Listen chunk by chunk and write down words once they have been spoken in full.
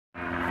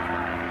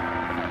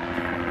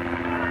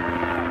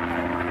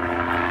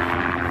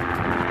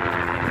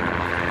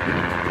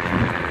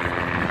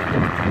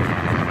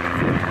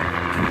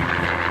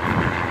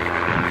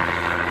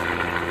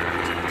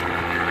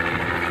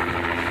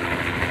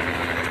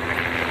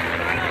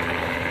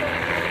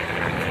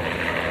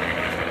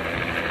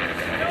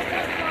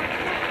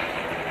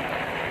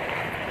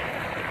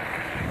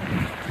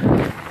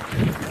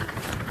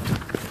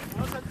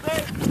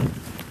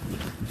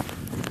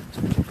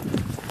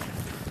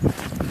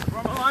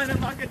line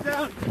and lock it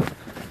down.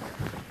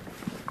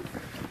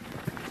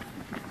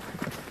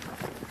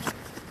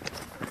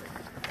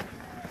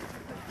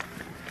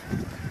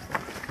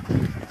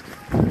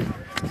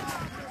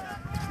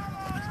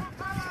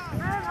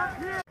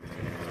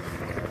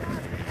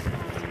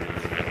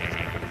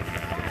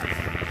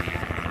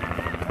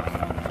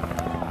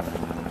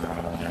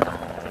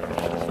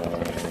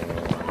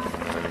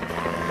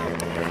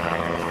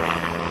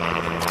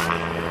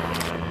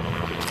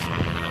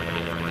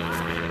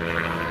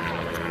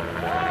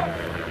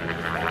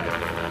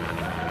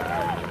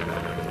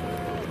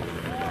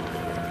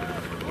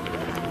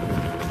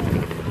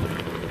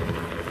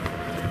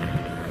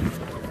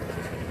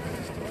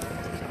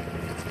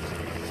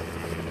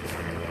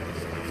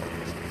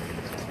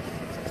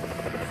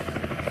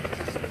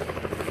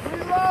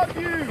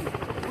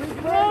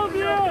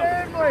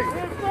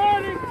 We're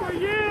fighting for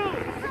you!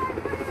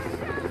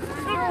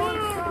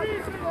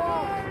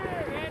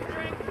 Can't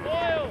drink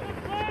oil!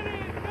 The party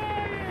is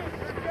dying!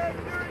 You're just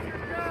doing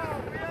your job!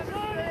 We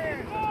understand!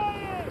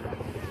 We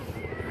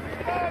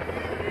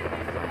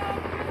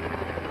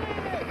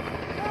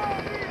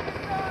love you!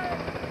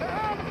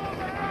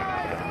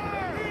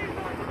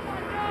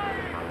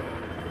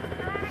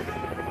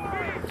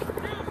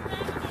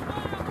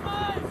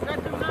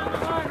 Seconds on the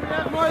line, we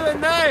have more than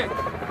they!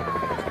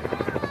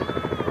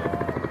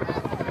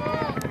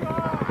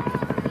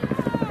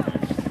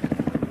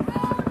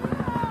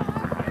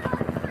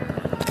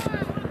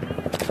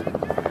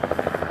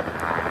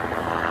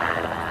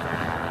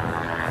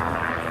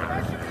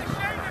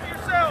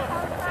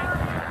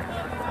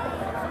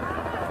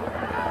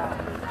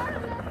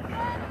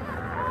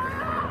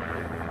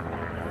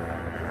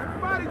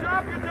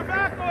 Drop your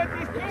tobacco at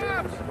these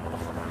cops!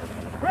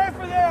 Pray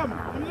for them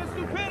and their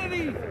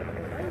stupidity!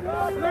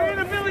 Their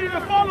inability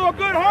to follow a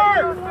good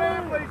heart!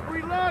 Families,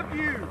 we love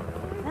you!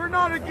 We're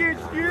not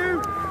against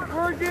you!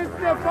 We're against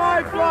the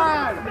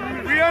pipeline!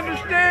 We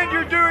understand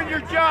you're doing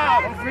your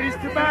job! I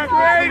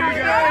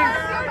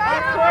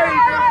pray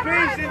for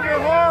peace in your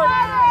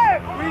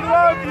heart! We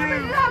love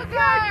you!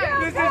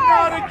 This is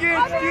not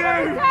against you!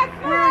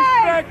 We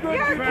respect what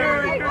you're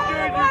doing! You're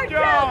doing your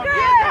job!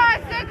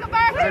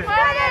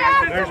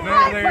 There's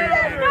none there.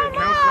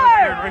 Council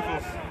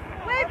rifles.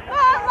 We've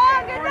fought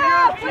long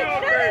enough. We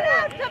shouldn't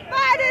have to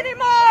fight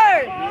anymore.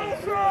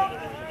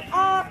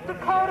 Of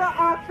Dakota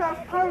Access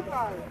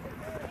Pipeline,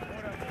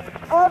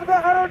 of the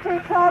Energy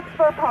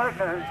Transfer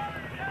Partners,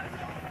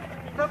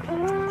 the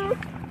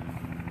police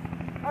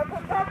are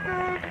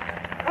protecting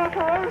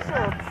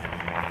corporations.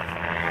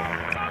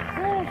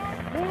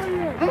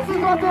 This is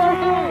what they're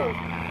doing.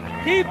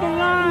 Keep the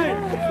line!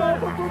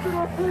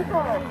 Indigenous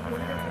people.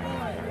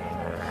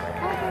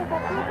 This is the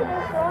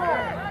indigenous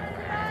land.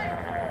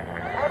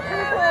 Our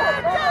people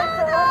have never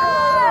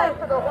surrendered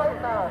to the white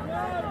man.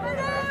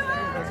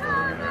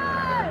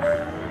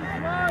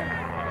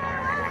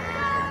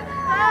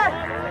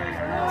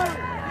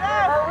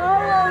 Our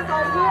railroads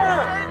are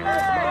here.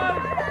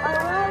 Our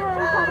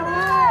railroads are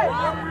alive.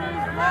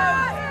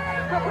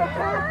 To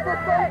protect the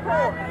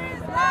station.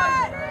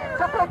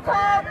 To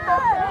protect the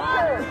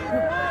station.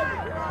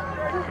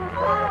 To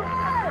protect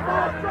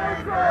the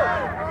station.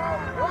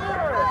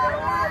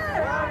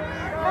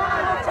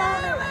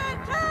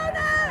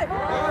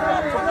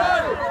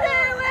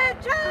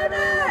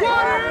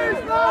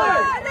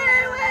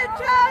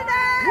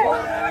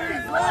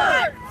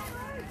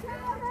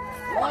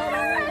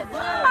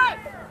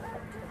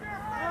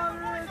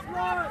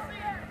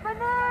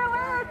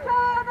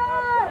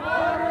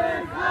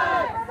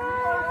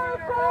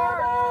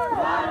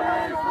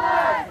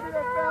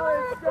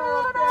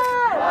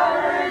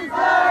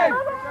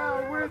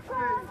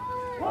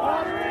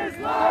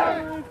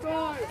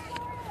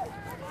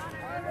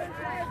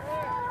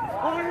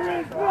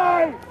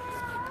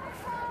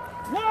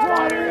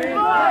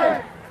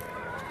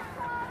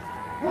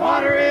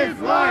 Water is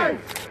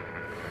life!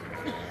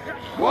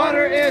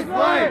 Water is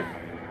life!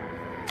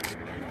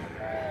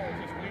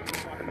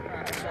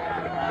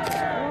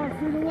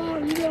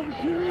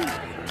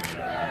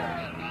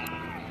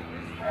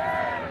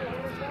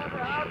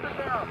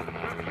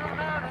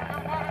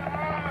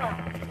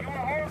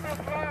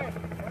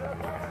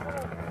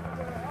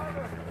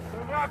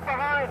 Walk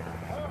behind.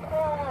 Move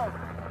forward.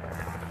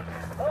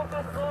 Hold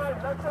this line.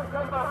 Let them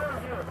come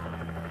behind you.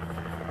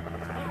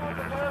 Keep it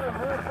together.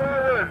 Move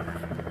forward.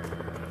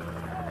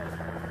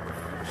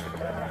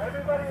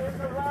 Everybody in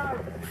the line.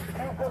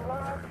 Keep the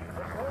line.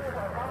 The crews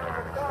are on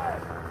the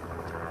side.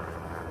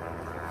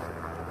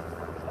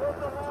 Hold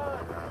the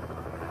line.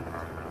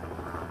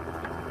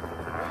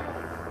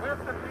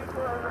 Lift the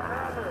people in the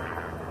banner.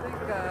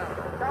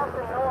 South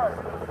and north.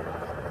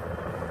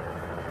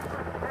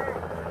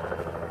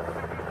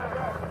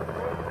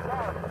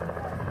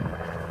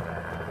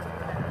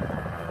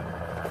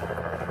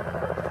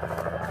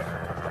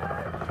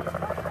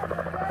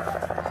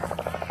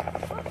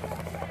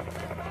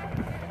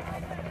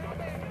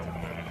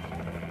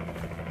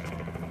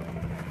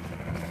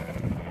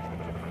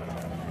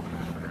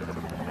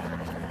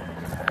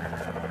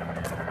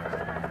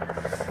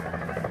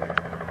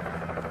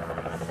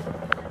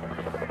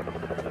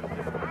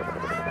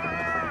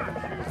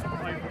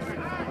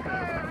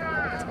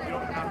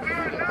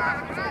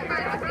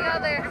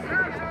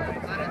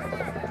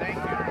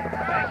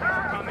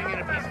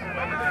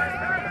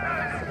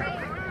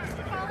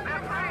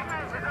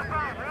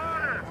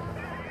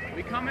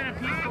 We come in a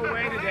peaceful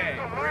way today.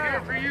 We're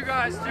here for you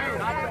guys too,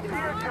 not just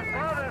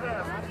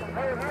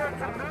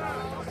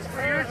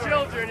for your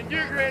children and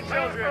your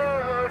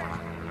grandchildren.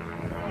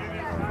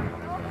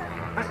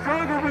 The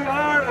stronger we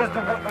are as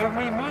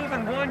we move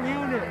in one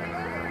unit.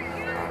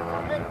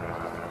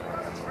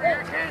 For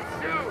your kids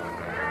too.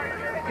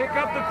 Pick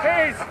up the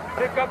pace.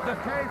 Pick up the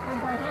pace from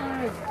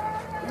behind.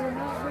 You're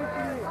not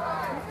listening.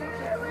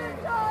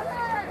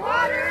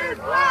 Water is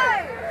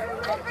life!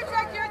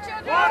 Protect your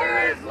children! Water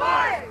is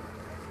life!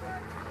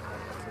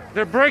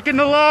 They're breaking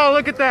the law.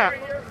 Look at that.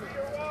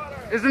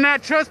 Isn't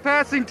that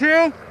trespassing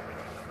too?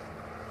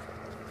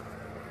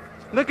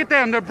 Look at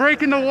them. They're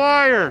breaking the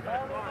wire.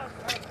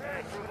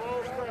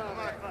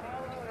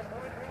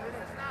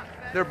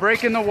 They're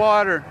breaking the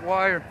wire.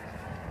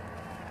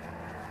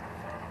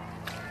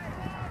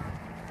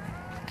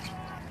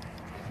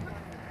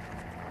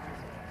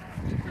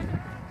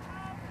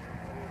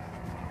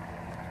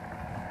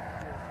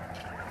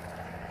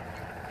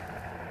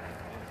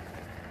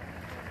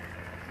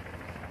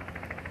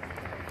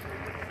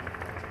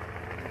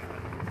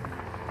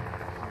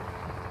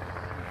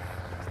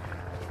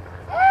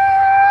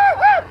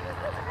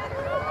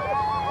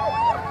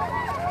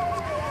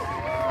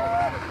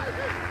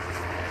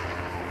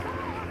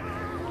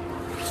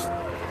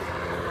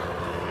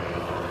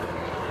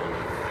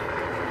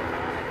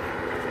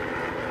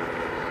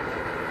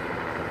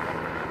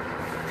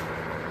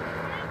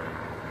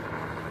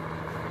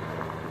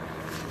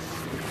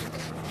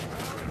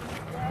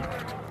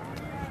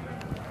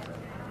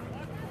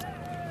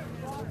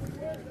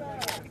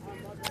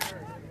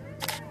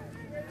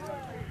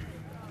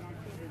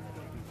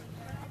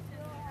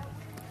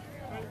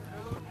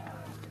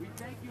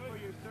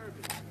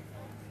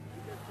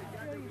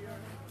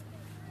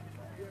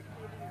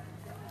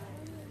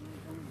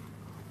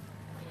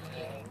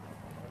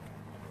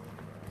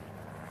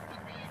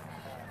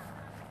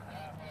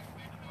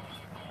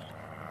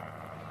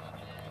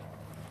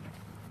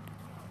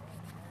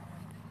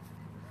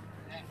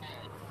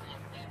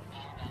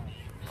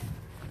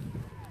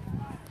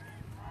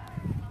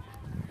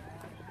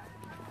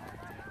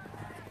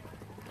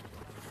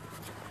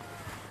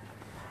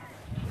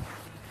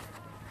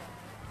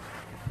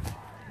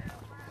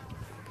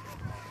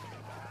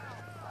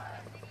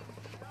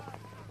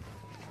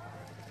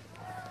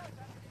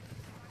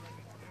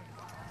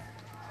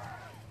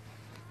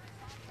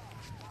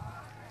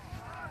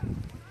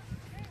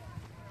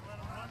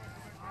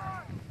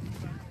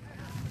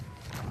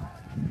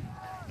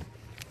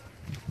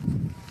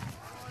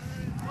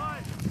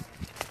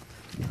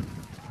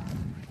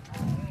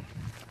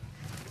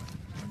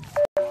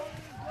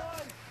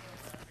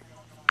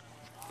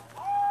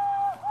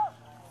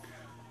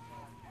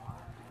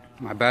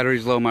 My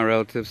battery's low, my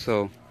relative,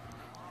 so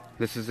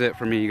this is it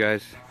for me, you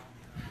guys.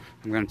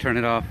 I'm gonna turn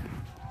it off.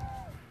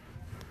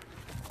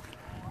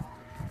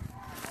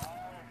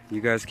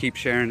 You guys keep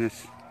sharing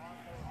this.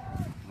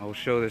 I will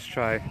show this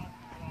try.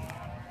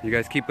 You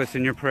guys keep us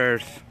in your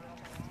prayers.